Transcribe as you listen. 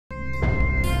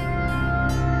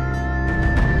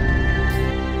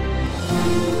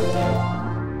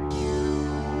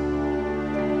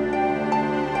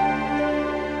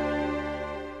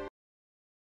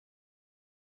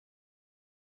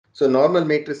So normal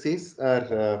matrices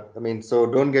are, so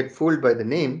don't get fooled by the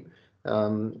name.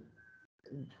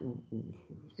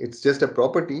 It's just a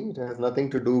property. It has nothing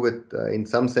to do with, in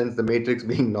some sense, the matrix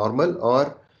being normal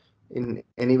or in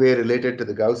any way related to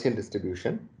the Gaussian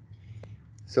distribution.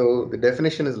 So the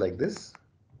definition is like this.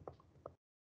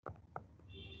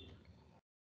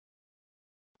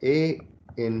 A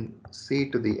in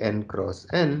C to the n cross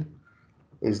n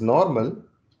is normal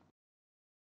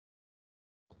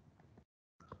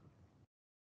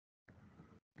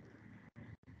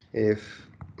if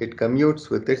it commutes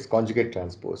with its conjugate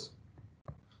transpose.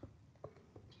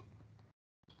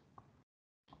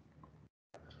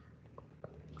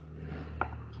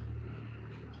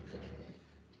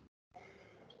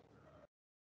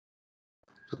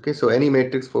 Okay, so any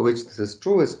matrix for which this is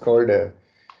true is called a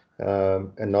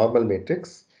normal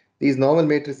matrix. These normal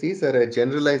matrices are a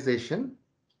generalization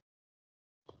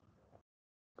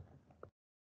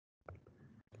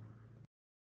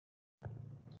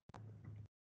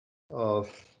of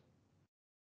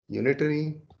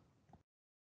unitary,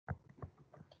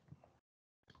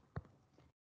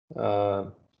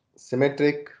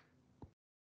 symmetric,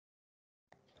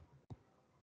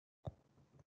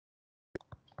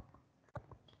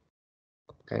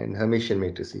 and Hermitian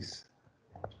matrices.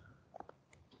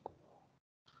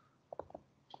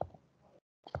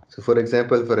 So for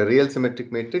example, for a real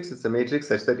symmetric matrix, it's a matrix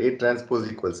such that A transpose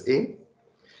equals A.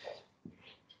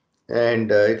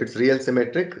 And if it's real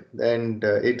symmetric, then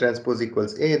A transpose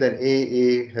equals A, then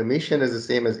A Hermitian is the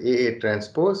same as A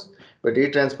transpose, but A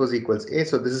transpose equals A,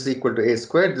 so this is equal to A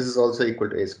squared, this is also equal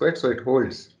to A squared, so it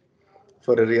holds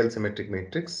for a real symmetric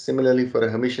matrix. Similarly, for a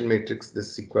Hermitian matrix,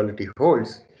 this equality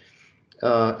holds.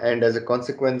 And as a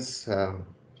consequence,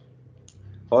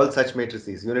 all such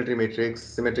matrices, unitary matrix,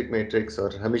 symmetric matrix, or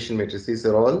Hermitian matrices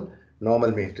are all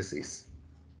normal matrices.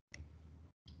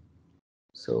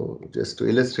 So just to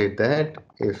illustrate that,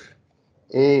 if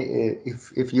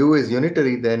U is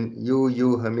unitary, then U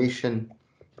Hermitian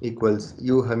equals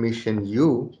U Hermitian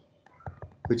U,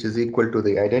 which is equal to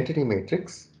the identity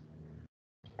matrix.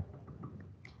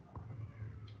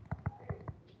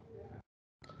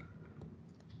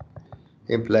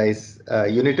 Implies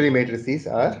unitary matrices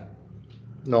are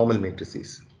normal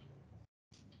matrices.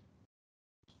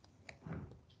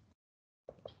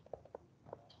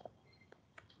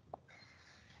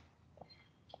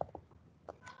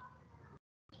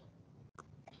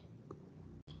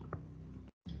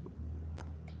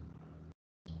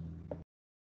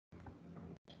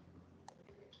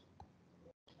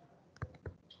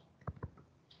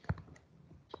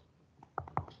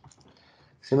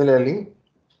 Similarly,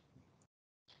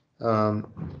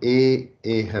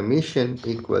 A Hermitian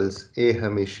equals A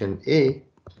Hermitian A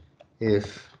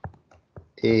if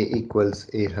A equals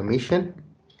A Hermitian.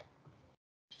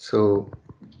 So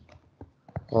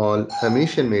all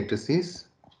Hermitian matrices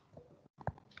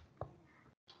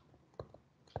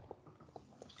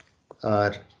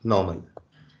are normal.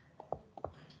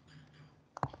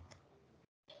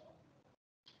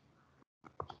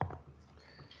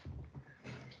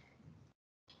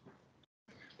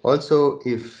 Also,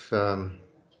 if A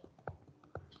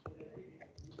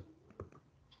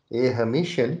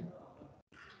Hermitian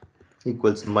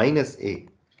equals minus A,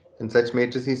 and such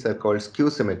matrices are called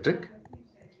skew symmetric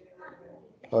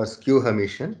or skew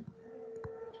Hermitian.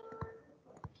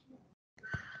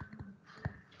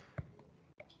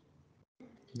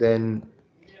 Then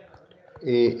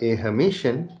A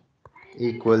Hermitian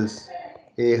equals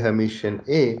A Hermitian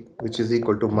A, which is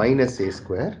equal to minus A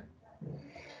square.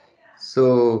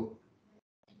 So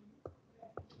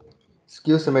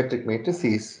skew symmetric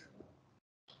matrices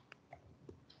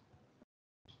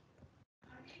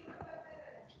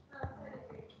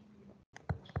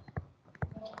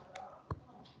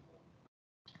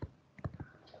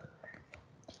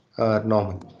are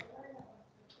normal.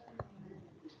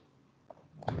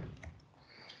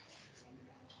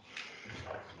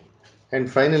 And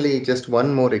finally, just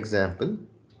one more example.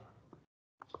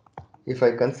 If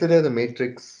I consider the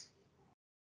matrix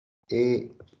A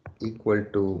equal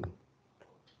to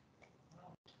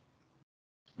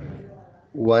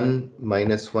 1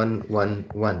 minus 1 1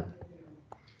 1,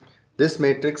 this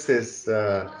matrix is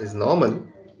normal,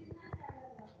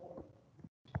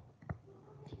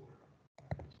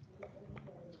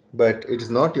 but it is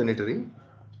not unitary.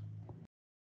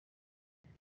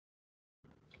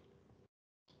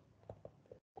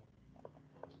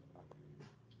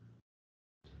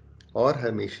 Or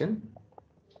Hermitian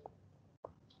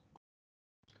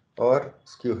or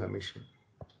skew Hermitian.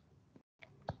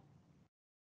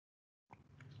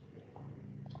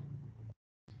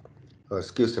 Or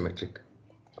skew symmetric.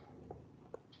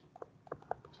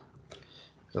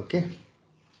 Okay.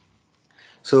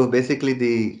 So basically,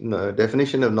 the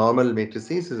definition of normal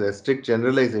matrices is a strict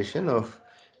generalization of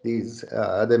these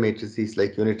other matrices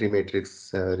like unitary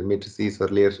matrices or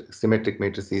layer symmetric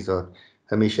matrices or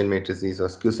Hermitian matrices or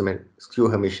skew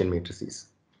Hermitian matrices.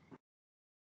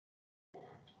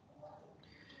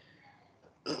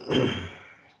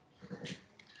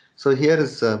 So here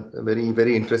is a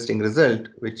very interesting result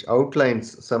which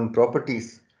outlines some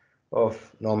properties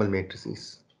of normal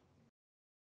matrices.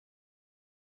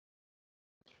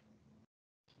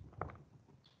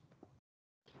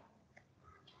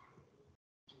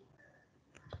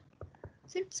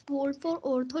 So it's hold for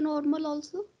orthonormal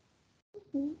also.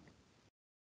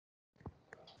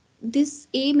 This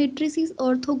A matrix is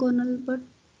orthogonal, but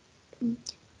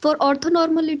for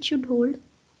orthonormal it should hold,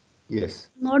 Yes.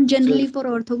 not So generally if, for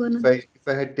if orthogonal. I if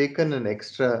I had taken an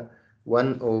extra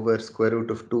 1 over square root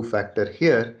of 2 factor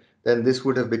here, then this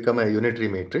would have become a unitary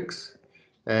matrix.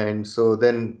 And so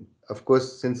then, of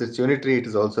course, since it's unitary, it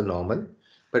is also normal.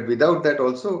 But without that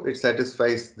also, it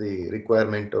satisfies the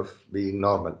requirement of being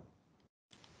normal.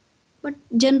 But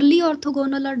generally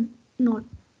orthogonal are not,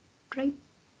 right?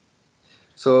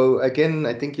 So again,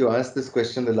 I think you asked this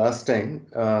question the last time.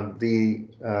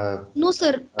 No,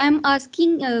 sir. I'm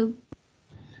asking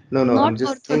No, not I'm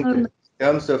just saying that orthonormal. in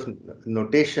terms of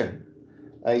notation,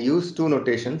 I use two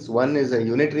notations. One is a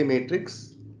unitary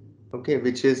matrix, okay,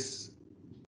 which is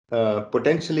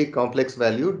potentially complex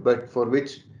valued, but for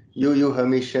which UU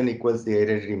Hermitian equals the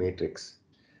identity matrix.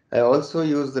 I also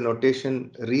use the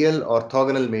notation real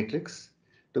orthogonal matrix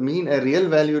to mean a real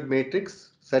valued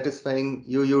matrix satisfying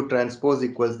UU transpose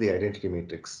equals the identity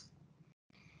matrix.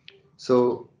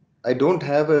 So I don't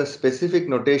have a specific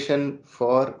notation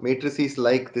for matrices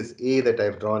like this A that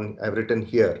I've written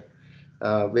here,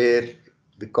 where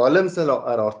the columns are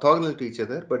orthogonal to each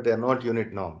other, but they are not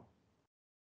unit norm.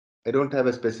 I don't have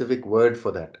a specific word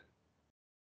for that.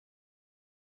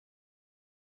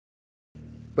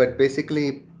 But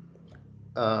basically,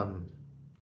 um,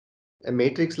 a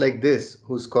matrix like this,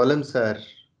 whose columns are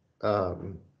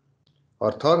um,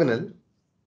 orthogonal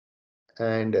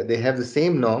and they have the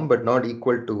same norm but not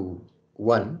equal to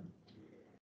 1,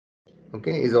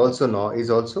 okay, is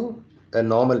also a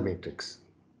normal matrix.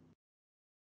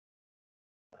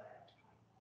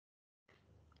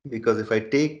 Because if I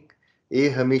take A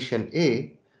Hermitian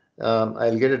A,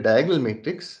 I'll get a diagonal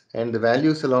matrix and the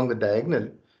values along the diagonal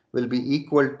will be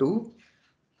equal to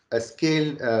a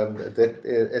scaled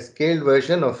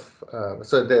version of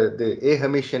so the A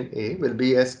Hermitian A will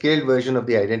be a scaled version of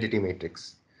the identity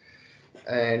matrix.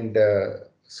 And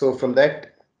so from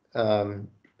that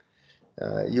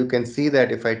you can see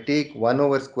that if I take 1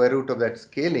 over square root of that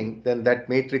scaling, then that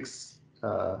matrix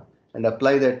and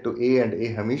apply that to A and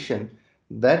A Hermitian,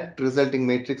 that resulting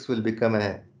matrix will become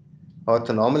a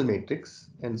orthonormal matrix.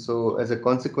 And so as a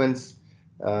consequence,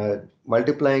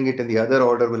 multiplying it in the other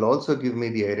order will also give me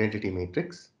the identity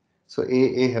matrix. So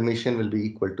A Hermitian will be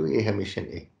equal to A Hermitian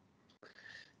A.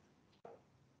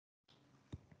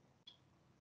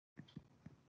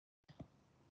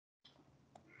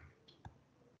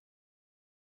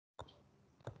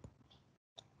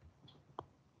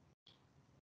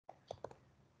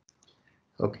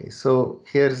 Okay, so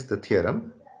here's the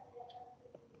theorem.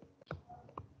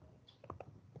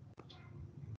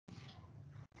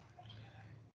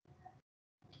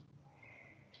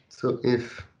 So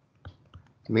if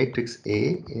matrix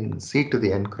A in C to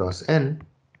the n cross n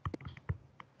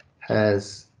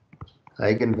has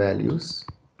eigenvalues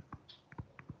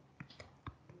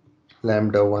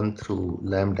lambda 1 through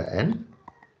lambda n,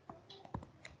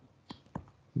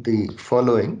 the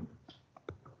following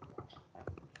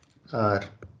are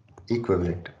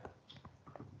equivalent.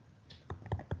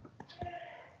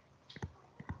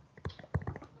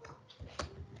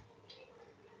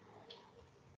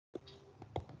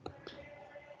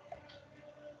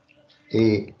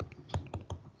 A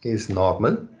is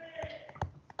normal,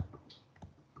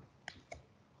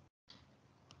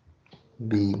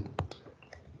 B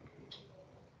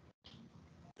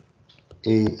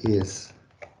A is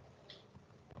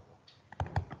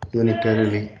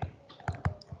unitarily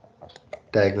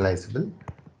diagonalizable,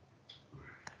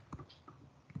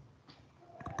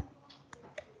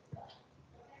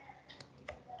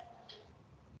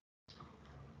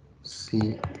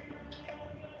 C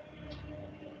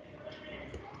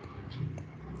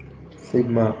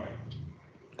sigma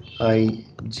I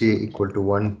j equal to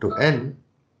 1 to n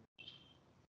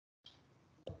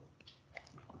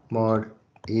mod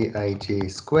Aij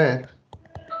square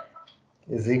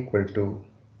is equal to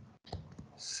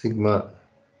sigma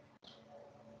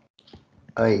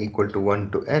I equal to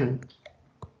 1 to n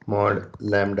mod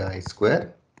lambda I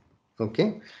square.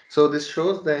 Okay, so this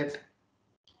shows that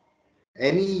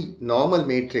any normal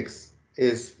matrix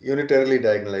is unitarily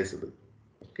diagonalizable.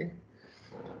 Okay,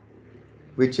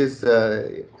 which is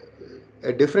a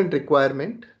different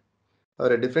requirement or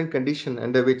a different condition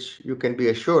under which you can be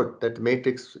assured that the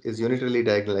matrix is unitarily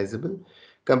diagonalizable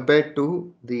compared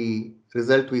to the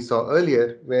result we saw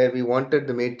earlier where we wanted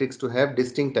the matrix to have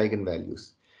distinct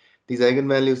eigenvalues. These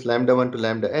eigenvalues lambda 1 to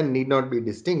lambda n need not be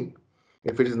distinct.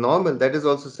 If it is normal, that is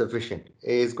also sufficient.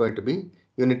 A is going to be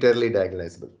unitarily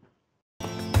diagonalizable.